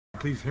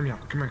please, hear me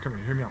out. Come here,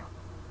 hear me out.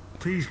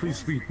 Please,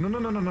 Speed.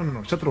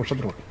 No. Shut the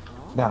door.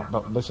 Now,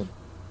 no, listen.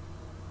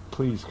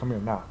 Please, come here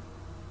now.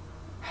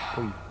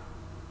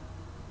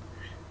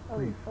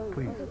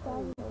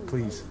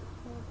 Please,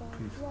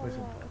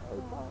 listen.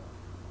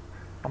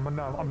 I'm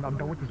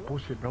done with this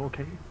bullshit, bro,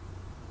 okay?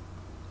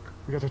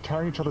 We guys are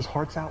tearing each other's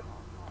hearts out.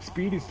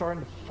 Speed is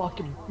starting to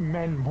fucking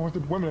men more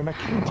than women, and I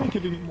can't take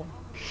it anymore.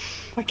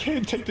 I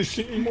can't take this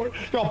shit anymore.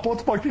 Y'all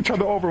both fucked each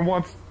other over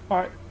once,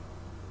 alright?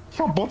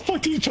 Y'all both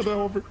fucked each other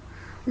over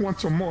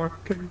once or more,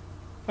 okay?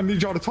 I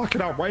need y'all to talk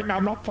it out right now.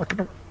 I'm not fucking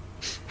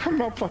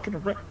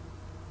around.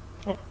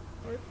 Oh,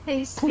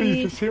 Hey, Speed.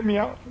 please, just hear me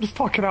out. Just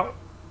talk it out.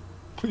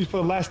 Please, for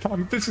the last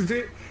time. If this is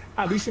it,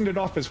 at least end it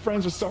off as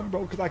friends or something,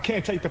 bro, because I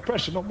can't take the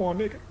pressure no more,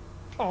 nigga.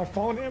 Oh,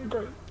 phone him,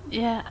 great.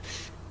 Yeah.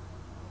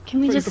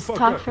 Can we Please just the fuck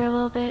talk up. for a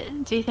little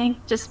bit? Do you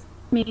think? Just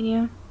me and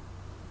you?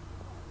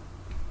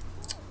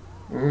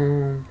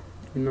 You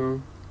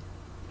know.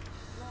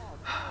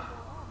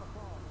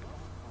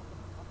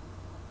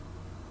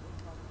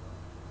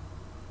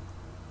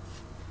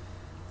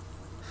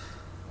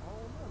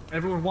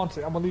 Everyone wants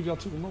it. I'm gonna leave y'all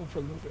two alone for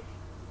a little bit.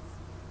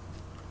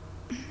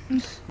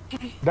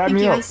 Okay. Dab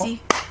me up.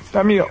 Icy.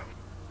 Dab me up.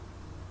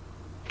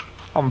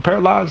 I'm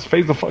paralyzed.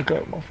 Phase the fuck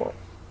up. My fault.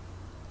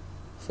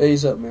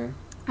 Phase up, man.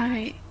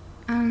 Alright.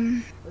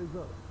 Phase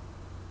up.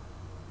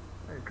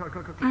 Hey, come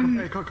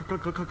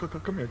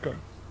here, come.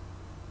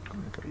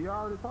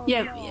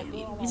 Yeah,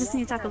 we just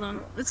need to talk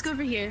alone. Let's go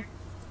over here.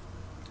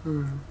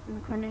 In the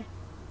corner.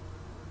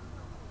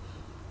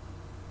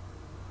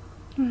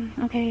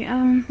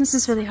 Okay, this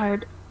is really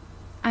hard.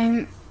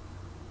 I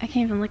can't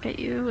even look at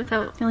you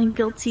without feeling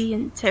guilty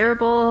and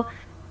terrible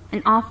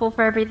and awful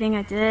for everything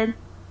I did.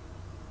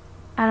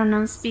 I don't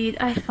know, Speed.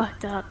 I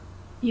fucked up.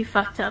 You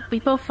fucked up. We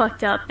both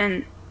fucked up,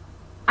 and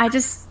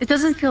it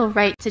doesn't feel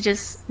right to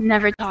just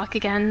never talk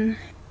again.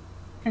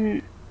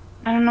 And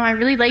I don't know, I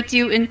really liked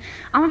you, and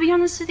I'm gonna be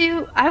honest with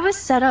you, I was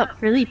set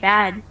up really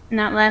bad in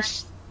that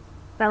last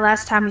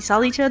time we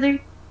saw each other.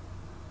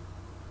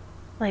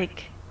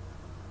 Like,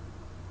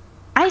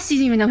 I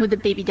didn't even know who the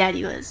baby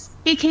daddy was.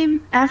 He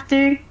came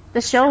after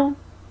the show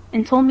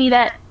and told me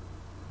that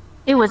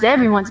it was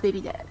everyone's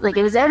baby dad. Like,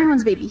 it was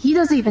everyone's baby. He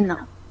doesn't even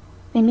know.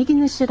 They're making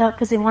this shit up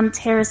because they want to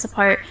tear us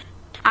apart.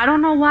 I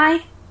don't know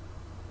why,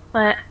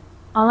 but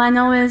all I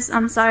know is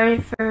I'm sorry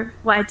for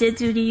what I did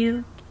do to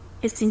you.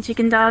 Kissing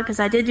chicken dog, because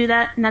I did do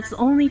that, and that's the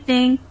only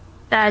thing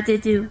that I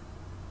did do.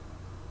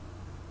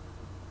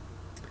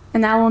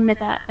 And I will admit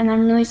that, and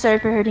I'm really sorry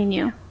for hurting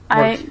you.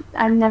 I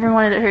never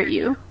wanted to hurt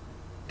you.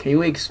 Can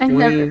you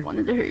explain? I never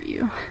wanted to hurt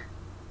you.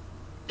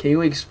 Can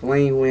you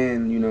explain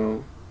when, you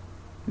know,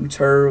 you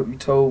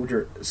told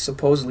your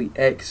supposedly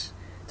ex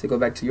to go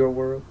back to your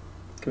world?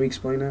 Can we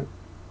explain that?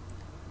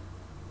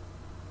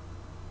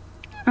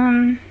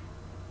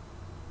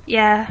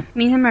 Yeah,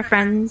 me and him are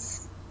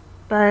friends,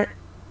 but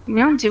we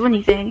don't do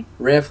anything.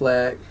 Red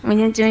flag. We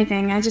didn't do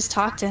anything. I just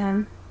talked to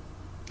him.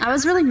 I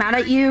was really mad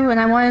at you, and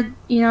I wanted,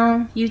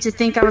 you to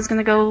think I was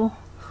gonna go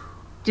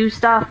do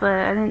stuff, but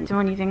I didn't do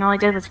anything. All I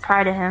did was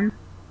cry to him.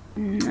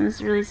 And it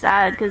was really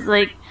sad, because,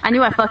 like, I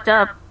knew I fucked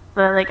up,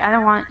 but, like, I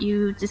don't want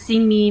you to see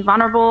me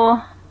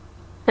vulnerable,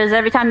 because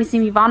every time you see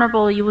me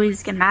vulnerable, you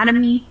always get mad at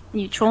me,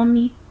 and you troll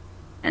me,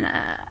 and,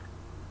 I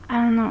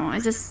don't know,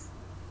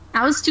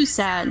 I was too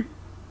sad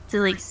to,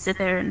 like, sit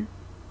there and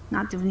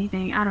not do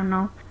anything. I don't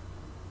know.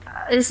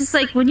 It's just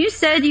like, when you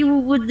said you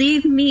would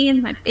leave me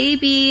and my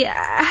baby,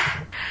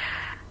 I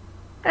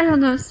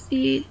don't know,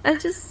 Speed. I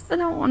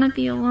don't want to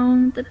be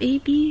alone with the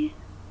baby.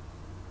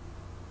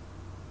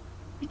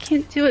 I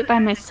can't do it by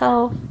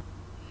myself.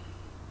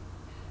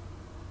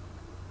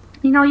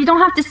 You don't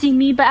have to see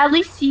me, but at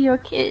least see your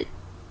kid.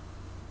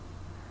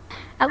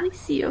 At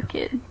least see your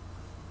kid.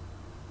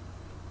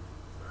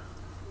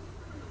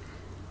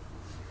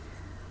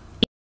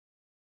 I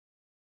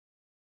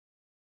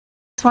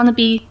just want to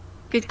be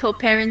good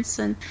co-parents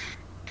and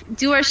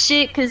do our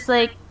shit, because,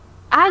 like,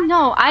 I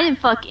know I didn't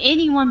fuck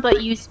anyone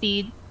but you,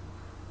 Speed.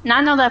 And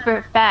I know that for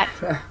a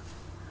fact.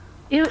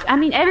 I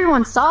mean,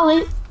 everyone saw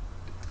it.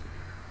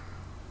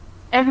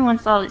 Everyone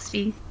saw it,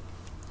 Speed.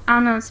 I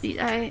don't know, Speed.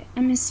 I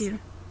miss you.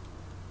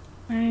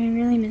 I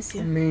really miss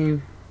you. I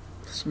mean,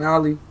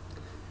 Smiley,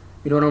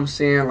 you know what I'm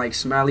saying? Like,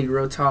 Smiley,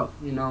 real talk,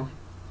 I'm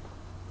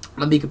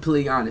gonna be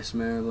completely honest,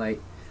 man.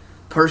 Like,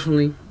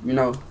 personally,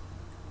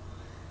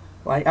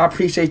 like, I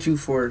appreciate you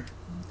for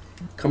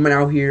coming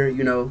out here,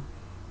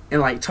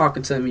 and, like,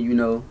 talking to me,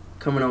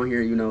 coming on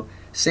here,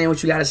 saying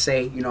what you gotta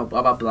say, blah,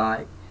 blah, blah,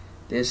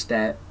 this,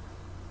 that.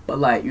 But,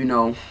 like,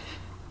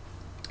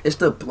 it's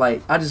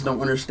like, I just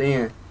don't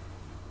understand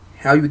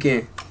how you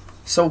can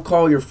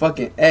so-call your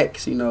fucking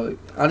ex,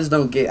 I just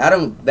don't get,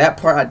 that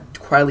part I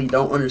quietly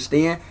don't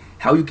understand,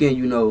 how you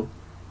can,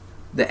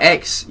 the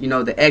ex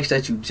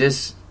that you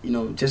just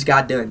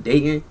got done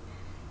dating, you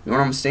know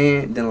what I'm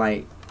saying, then,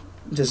 like,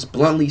 just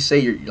bluntly say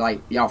you're,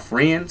 like, y'all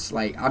friends.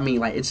 Like, I mean,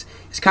 like, it's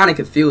kind of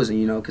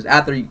confusing,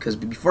 because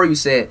before you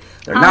said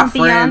they're not friends,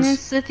 I'll be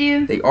honest with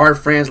you, they are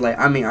friends. Like,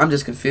 I mean, I'm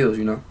just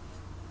confused,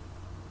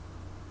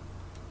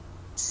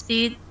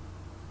 Speed,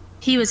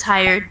 He was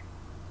hired.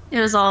 It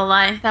was all a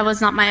lie. That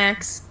was not my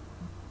ex.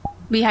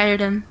 We hired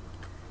him.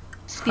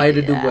 Hired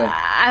to do what?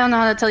 I don't know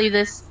how to tell you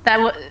this.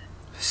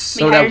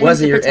 So that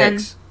wasn't your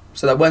ex.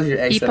 So that wasn't your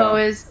ex.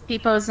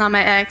 Peepo is not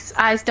my ex.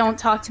 I don't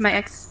talk to my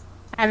ex.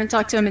 I haven't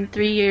talked to him in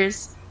 3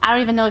 years. I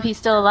don't even know if he's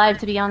still alive,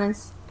 to be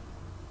honest.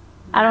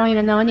 I don't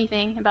even know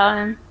anything about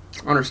him.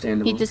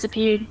 Understandable. He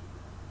disappeared.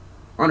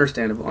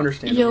 Understandable.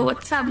 Yo,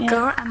 what's up,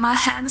 girl? Am I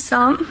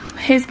handsome?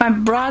 He's my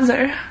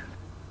brother.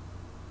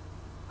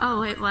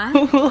 Oh, wait, what?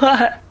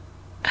 What?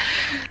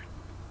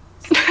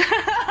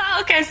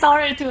 Okay,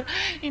 sorry to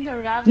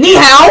interrupt. Ni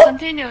hao!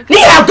 Continue. Ni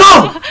hao,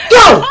 go!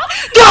 Go!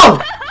 Go!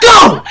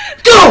 Go!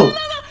 Go!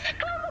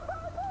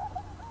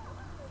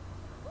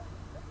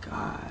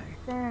 God.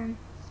 Damn.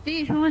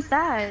 Steve, who was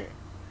that?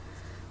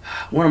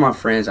 One of my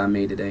friends I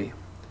made today.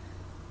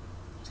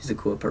 She's a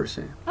cool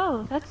person.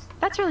 Oh,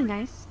 that's really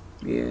nice.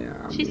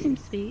 Yeah. She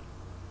seems sweet.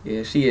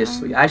 Yeah, she is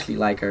sweet. I actually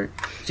like her.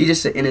 She's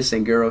just an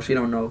innocent girl. She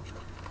don't know.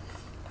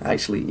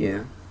 Actually,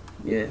 yeah.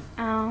 Yeah.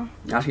 Oh.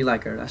 I actually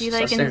like her. Do you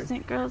like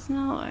innocent girls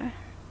now, or?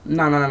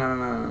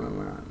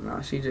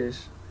 No. She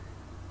just.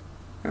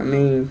 I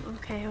mean.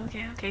 Okay,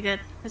 good.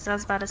 That's what I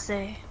was about to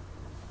say.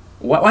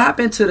 What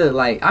happened to the,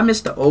 like, I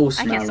miss the old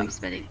I can't Smiley. stop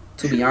spitting.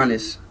 To be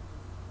honest.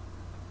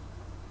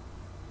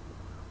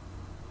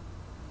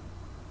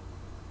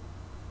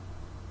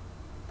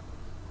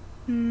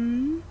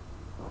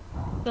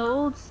 The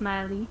old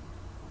Smiley.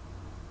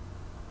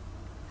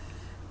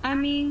 I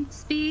mean,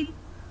 Speed,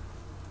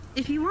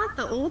 if you want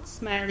the old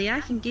Smiley, I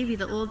can give you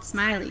the old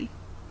Smiley.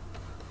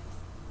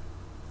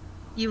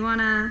 You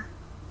wanna...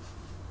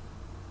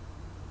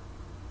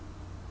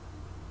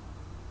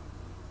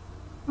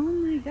 Oh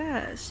my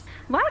gosh.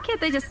 Why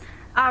can't they just...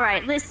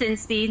 Alright, listen,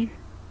 Speed.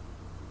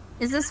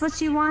 Is this what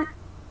you want?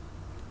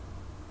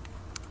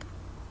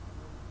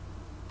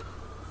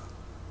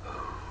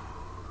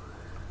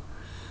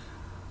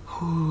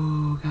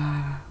 Oh,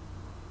 God.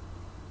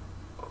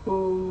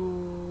 Oh.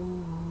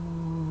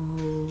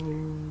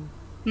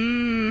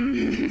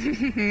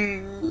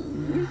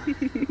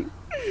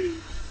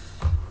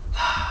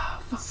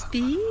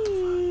 Speed.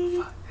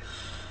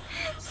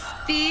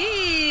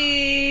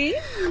 Speed.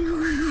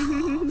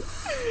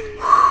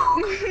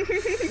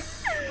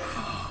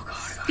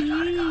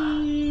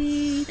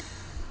 Speed.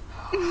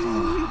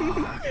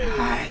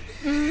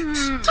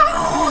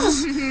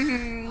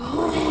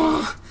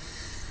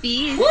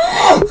 Speed.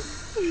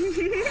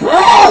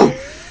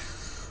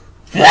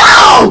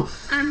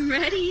 I'm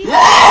ready.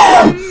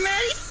 I'm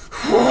ready.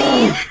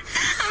 Speed.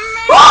 I'm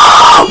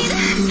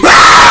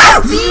ready.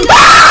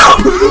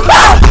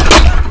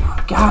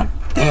 God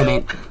damn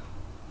it.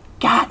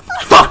 God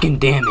fucking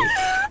damn it.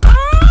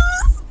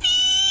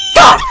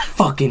 God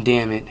fucking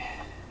damn it.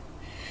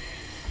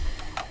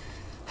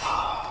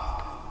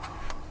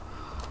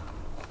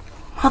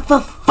 What the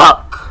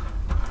fuck?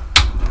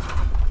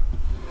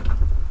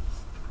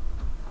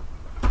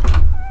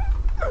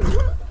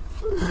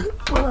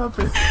 What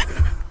happened?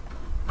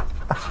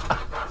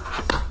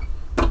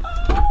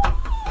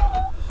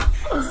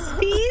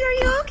 Speed, are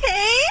you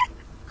okay?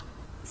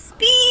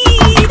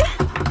 Speed!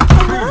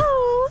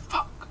 Hello?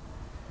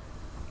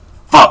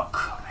 Fuck!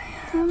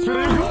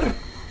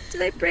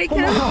 Did I break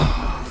him?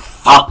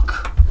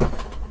 Fuck!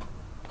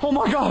 Oh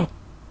my god!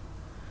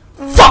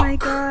 Oh Fuck! my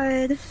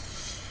god.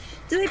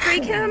 Did I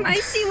break him? I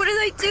see, what did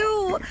I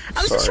do?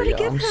 I was just trying to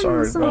give him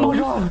some... Oh my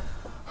god!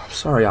 I'm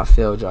sorry I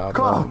failed y'all,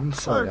 bro. God. I'm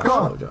sorry I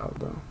God. failed y'all,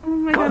 bro. Oh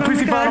my God, god,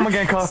 please oh my find him god.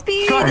 again, God.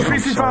 Speed! God,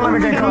 please find him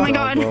again, Oh God. my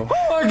god. Bro.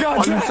 Oh my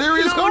god, are you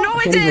serious? No, no,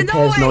 I Can't even didn't.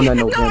 pass no No,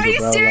 November, are you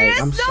bro. serious?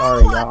 Like, I'm No.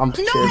 sorry, y'all. I'm No,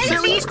 seriously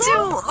I need sorry.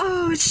 to.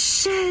 Oh,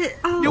 shit.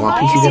 Oh, You want I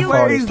PC see to what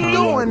fall you're this time,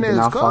 doing. man. Then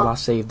I fall, I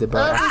saved it,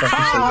 but I fucking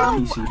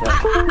saved the PC, bro.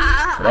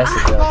 So that's the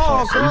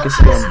job, so you can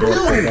see I'm dead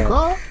for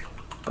that.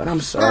 But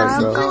I'm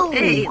sorry, bro.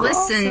 Hey,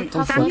 listen, I'm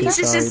that fucking means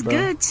it's sorry, just bro.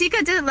 good.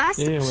 Chica did it last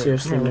time.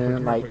 Seriously,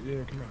 man. Like,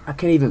 I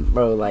can't even,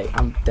 bro. Like,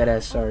 I'm dead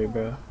ass sorry,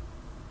 bro.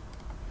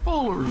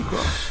 Foolery, bro.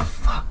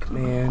 Fuck,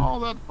 man. All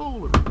that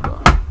foolery,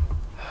 bro.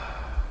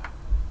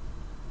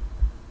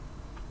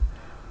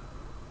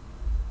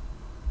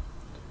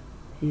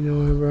 You know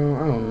what, bro?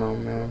 I don't know,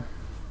 man.